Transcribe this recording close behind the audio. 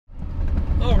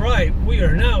right, we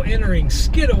are now entering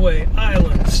Skidaway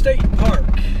Island State Park,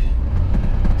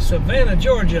 Savannah,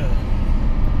 Georgia.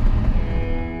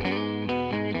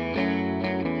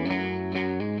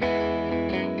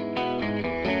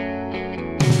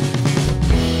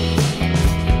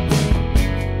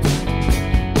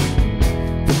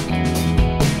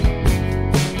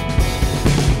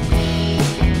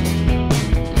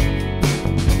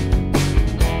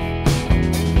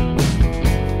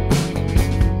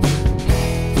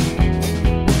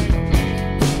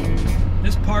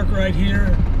 Right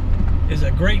here is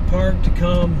a great park to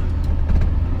come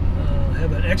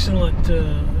have an excellent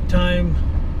time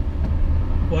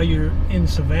while you're in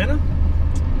Savannah.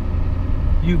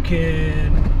 You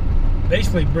can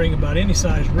basically bring about any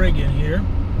size rig in here.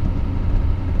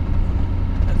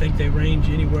 I think they range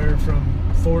anywhere from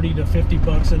 40 to 50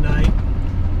 bucks a night.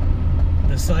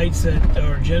 The sites that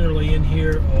are generally in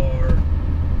here are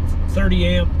 30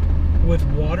 amp with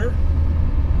water,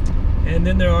 and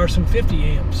then there are some 50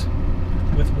 amps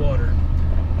with water.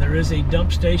 There is a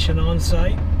dump station on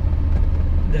site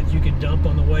that you can dump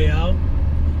on the way out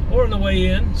or on the way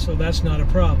in, so that's not a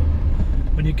problem.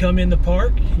 When you come in the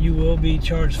park, you will be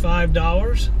charged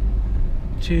 $5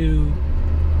 to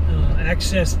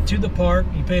access to the park.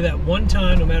 You pay that one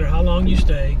time no matter how long you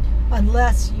stay.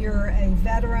 Unless you're a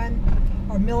veteran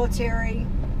or military,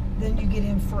 then you get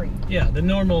in free. Yeah, the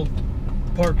normal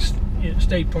parks,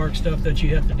 state park stuff that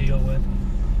you have to deal with.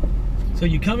 So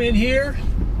you come in here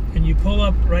and you pull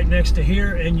up right next to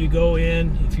here and you go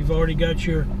in. If you've already got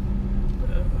your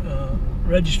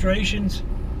registrations,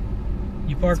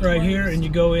 you park right here and you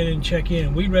go in and check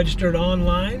in. We registered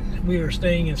online. We are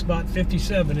staying in spot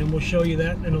 57 and we'll show you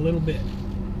that in a little bit.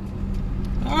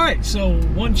 Alright, so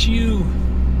once you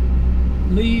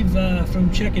leave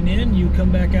from checking in, you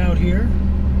come back out here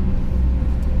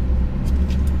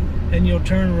and you'll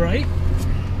turn right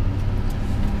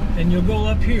and you'll go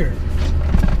up here.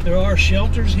 There are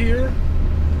shelters here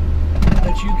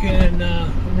that you can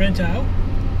rent out.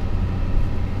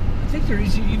 I think there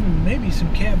is even maybe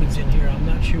some cabins in here, I'm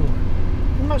not sure.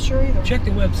 I'm not sure either. Check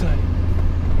the website.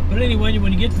 But anyway,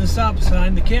 when you get to the stop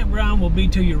sign, the campground will be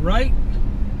to your right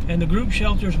and the group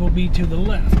shelters will be to the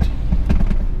left.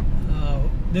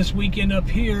 This weekend up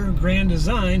here, Grand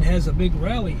Design has a big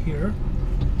rally here.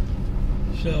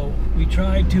 So we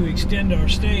tried to extend our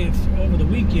stay over the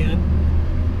weekend,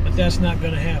 but that's not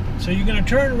going to happen. So you're going to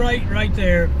turn right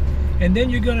there, and then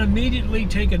you're going to immediately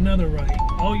take another right.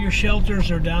 All your shelters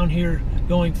are down here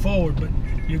going forward, but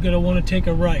you're going to want to take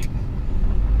a right.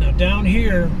 Now down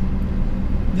here,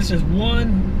 this is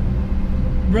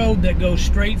one road that goes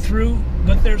straight through,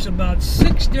 but there's about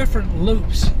 6 different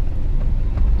loops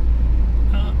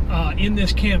in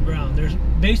this campground. There's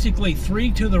basically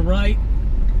 3 to the right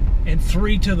and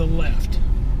 3 to the left.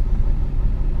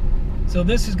 So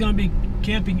this is going to be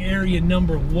camping area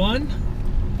number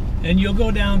 1, and you'll go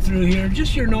down through here,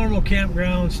 just your normal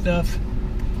campground stuff.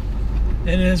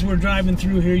 And as we're driving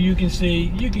through here, you can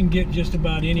see you can get just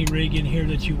about any rig in here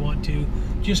that you want to.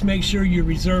 Just make sure you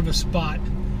reserve a spot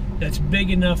that's big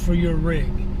enough for your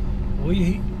rig.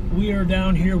 We are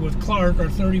down here with Clark, our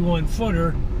 31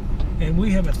 footer, and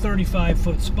we have a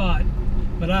 35-foot spot,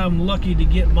 but I'm lucky to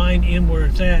get mine in where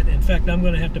it's at. In fact, I'm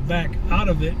going to have to back out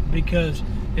of it because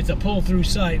it's a pull-through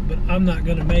site, but I'm not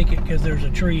going to make it because there's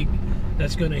a tree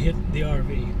that's going to hit the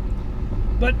RV.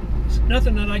 But it's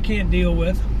nothing that I can't deal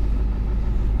with.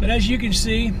 But as you can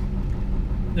see,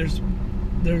 there's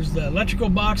the electrical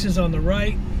boxes on the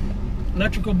right,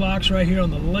 electrical box right here on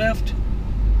the left,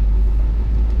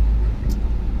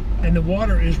 and the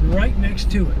water is right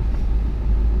next to it.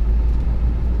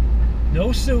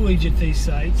 No sewage at these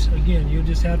sites. Again, you'll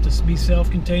just have to be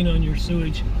self-contained on your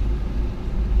sewage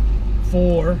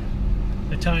for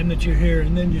the time that you're here,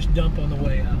 and then just dump on the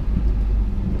way out.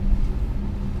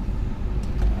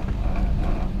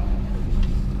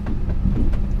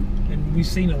 And we've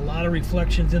seen a lot of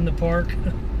reflections in the park.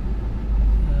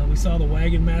 We saw the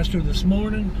Wagon Master this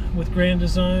morning with Grand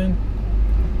Design.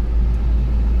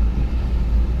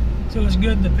 So it's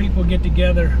good that people get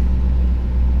together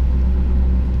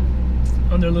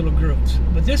on their little groups.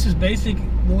 But this is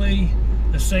basically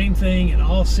the same thing in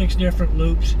all 6 different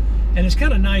loops, and it's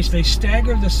kind of nice. They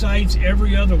stagger the sites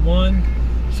every other one,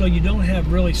 so you don't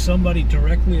have really somebody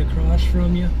directly across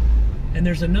from you, and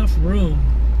there's enough room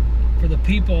for the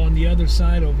people on the other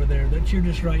side over there that you're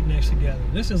just right next together.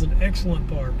 This is an excellent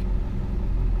park.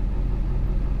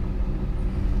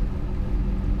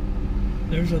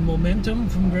 There's a Momentum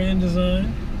from Grand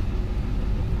Design.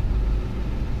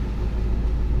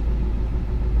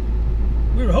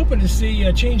 We were hoping to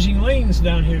see changing lanes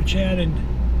down here, Chad and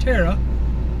Tara,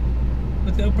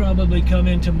 But they'll probably come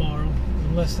in tomorrow,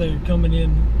 unless they're coming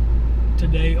in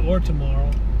today or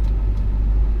tomorrow.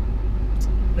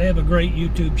 They have a great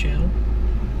YouTube channel.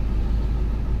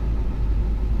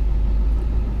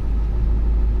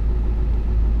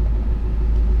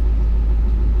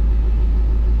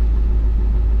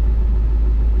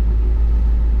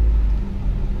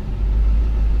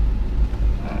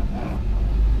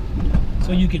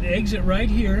 So you can exit right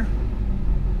here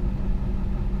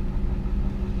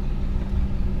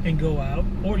and go out,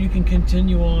 or you can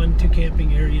continue on to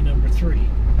camping area number 3.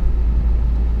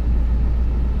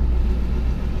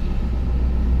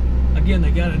 Again,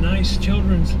 they got a nice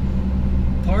children's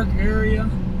park area.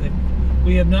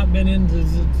 We have not been into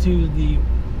the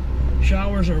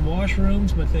showers or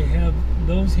washrooms, but they have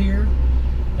those here.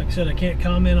 Like I said, I can't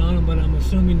comment on them, but I'm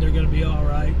assuming they're going to be all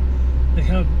right. They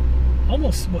have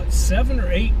almost, what, 7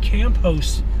 or 8 camp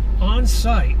hosts on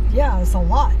site. Yeah, it's a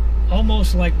lot.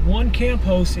 Almost like one camp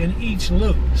host in each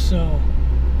loop. So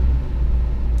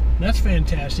that's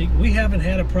fantastic. We haven't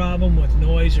had a problem with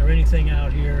noise or anything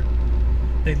out here.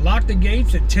 They lock the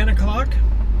gates at 10 o'clock.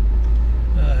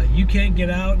 You can't get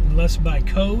out unless by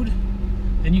code,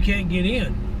 and you can't get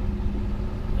in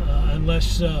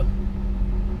unless I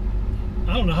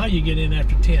don't know how you get in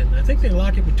after 10. I think they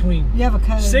lock it between You have a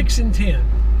code. 6 and 10.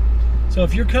 So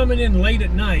if you're coming in late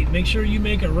at night, make sure you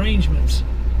make arrangements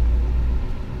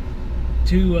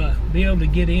to be able to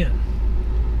get in.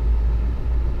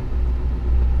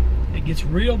 It gets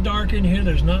real dark in here.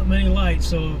 There's not many lights,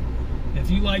 so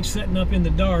if you like setting up in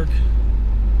the dark,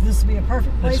 this would be a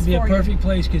perfect place. this would be a perfect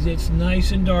place because it's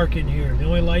nice and dark in here. The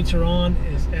only lights are on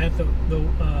is at the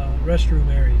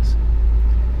restroom areas.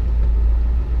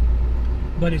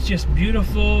 But it's just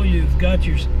beautiful. You've got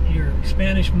your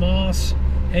Spanish moss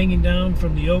hanging down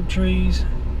from the oak trees.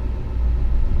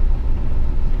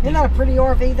 Isn't that a pretty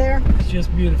RV there? It's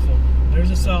just beautiful.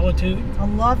 There's a Solitude. I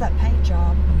love that paint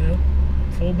job. Yep.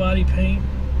 Full body paint.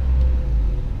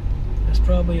 That's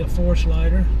probably a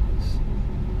 4-slider,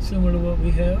 similar to what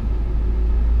we have.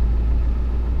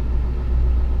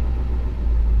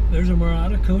 There's a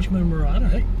Murata, Coachman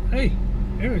Murata. Hey,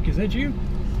 Eric, is that you?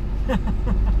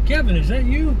 Kevin, is that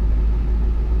you?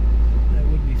 That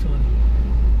would be funny.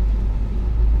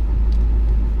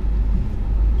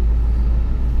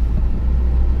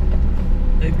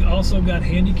 They've also got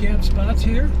handicap spots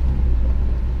here,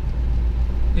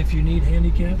 if you need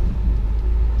handicap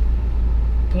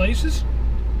places.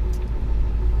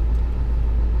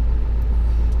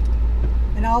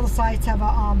 And all the sites have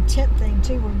a tent thing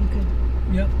too, where you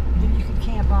could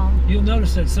camp on. You'll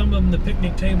notice that some of them, the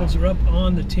picnic tables are up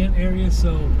on the tent area,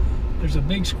 so there's a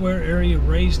big square area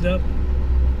raised up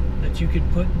that you could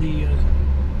put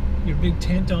your big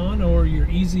tent on, or your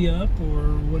easy up,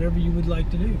 or whatever you would like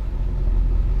to do.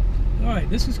 All right,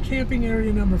 this is camping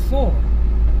area number 4.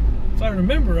 If I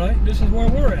remember right, this is where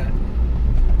we're at.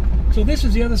 So this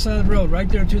is the other side of the road. Right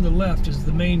there to the left is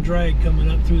the main drag coming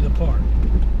up through the park.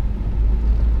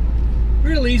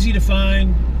 Real easy to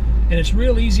find, and it's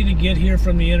real easy to get here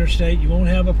from the interstate. You won't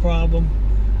have a problem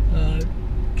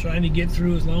trying to get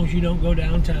through as long as you don't go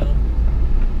downtown.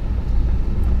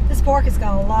 This park has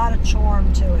got a lot of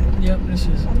charm to it. Yep, this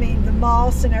is. I mean, the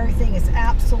moss and everything is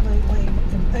absolutely,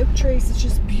 the oak trees, it's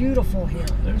just beautiful here.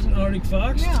 There's an Arctic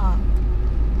fox. Yeah.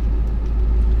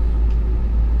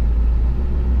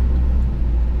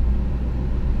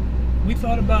 We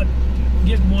thought about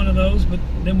getting one of those, but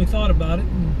then we thought about it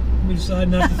and we decided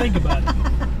not to think about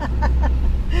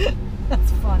it.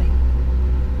 That's funny.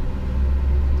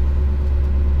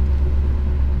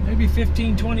 Maybe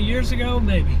 15, 20 years ago,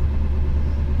 maybe.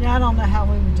 Yeah, I don't know how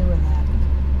we were doing that.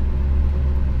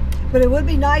 But it would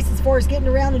be nice as far as getting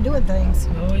around and doing things.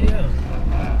 Oh, yeah.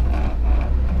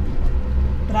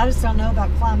 But I just don't know about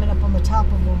climbing up on the top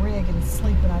of a rig and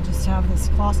sleeping. I just have this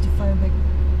claustrophobic.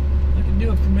 I can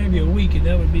do it for maybe a week and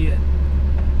that would be it.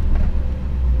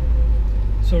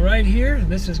 So right here,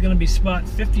 this is going to be spot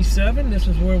 57. This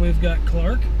is where we've got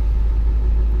Clark.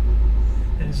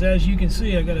 And as you can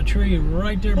see, I got a tree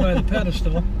right there by the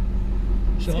pedestal.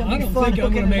 So I don't think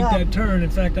I'm going to make that turn. In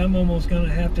fact, I'm almost going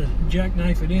to have to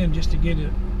jackknife it in just to get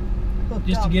it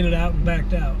out and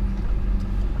backed out.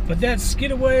 But that's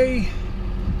Skidaway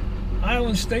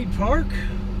Island State Park.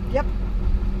 Yep.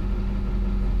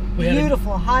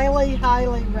 Beautiful. Highly,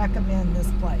 highly recommend this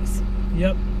place.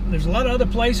 Yep. There's a lot of other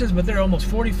places, but they're almost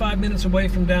 45 minutes away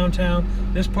from downtown.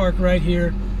 This park right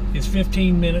here is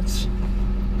 15 minutes.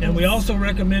 And we also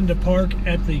recommend to park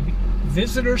at the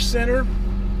Visitor Center,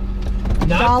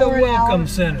 not the Welcome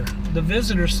Center. The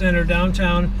Visitor Center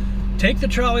downtown. Take the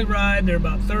trolley ride. They're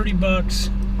about $30.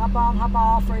 Hop on, hop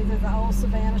off for either the old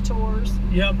Savannah tours.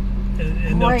 Yep.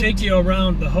 and they'll Great. take you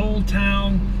around the whole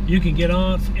town. You can get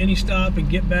off any stop and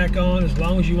get back on as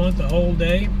long as you want the whole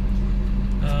day.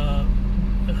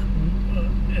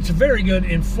 It's a very good,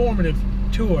 informative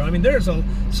tour. I mean,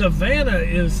 Savannah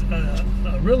is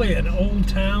really an old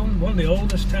town, one of the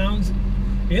oldest towns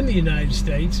in the United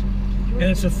States, and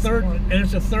it's the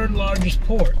third largest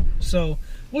port. So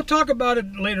we'll talk about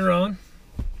it later on,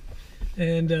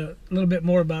 and a little bit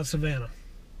more about Savannah.